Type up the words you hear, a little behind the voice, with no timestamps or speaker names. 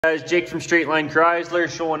Guys, Jake from Straight Line Chrysler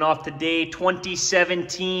showing off today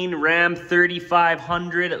 2017 Ram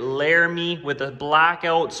 3500 Laramie with a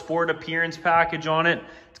blackout sport appearance package on it.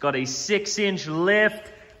 It's got a 6-inch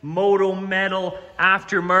lift, moto metal,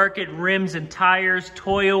 aftermarket rims and tires,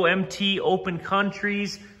 Toyo MT open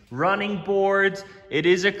countries, running boards. It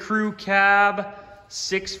is a crew cab,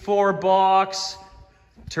 6.4 box,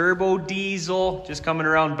 turbo diesel. Just coming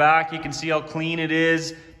around back, you can see how clean it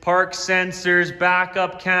is. Park sensors,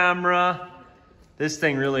 backup camera. This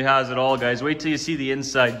thing really has it all, guys. Wait till you see the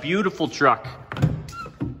inside. Beautiful truck.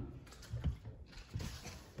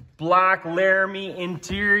 Black Laramie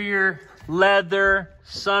interior, leather,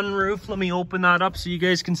 sunroof. Let me open that up so you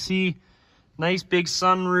guys can see. Nice big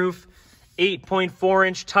sunroof.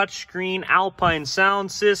 8.4-inch touchscreen, Alpine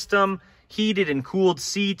sound system, heated and cooled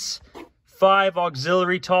seats, 5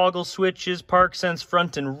 auxiliary toggle switches, park sense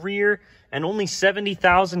front and rear, and only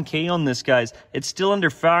 70,000 K on this, guys. It's still under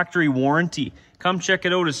factory warranty. Come check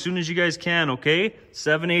it out as soon as you guys can, okay?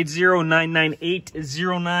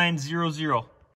 780-998-0900.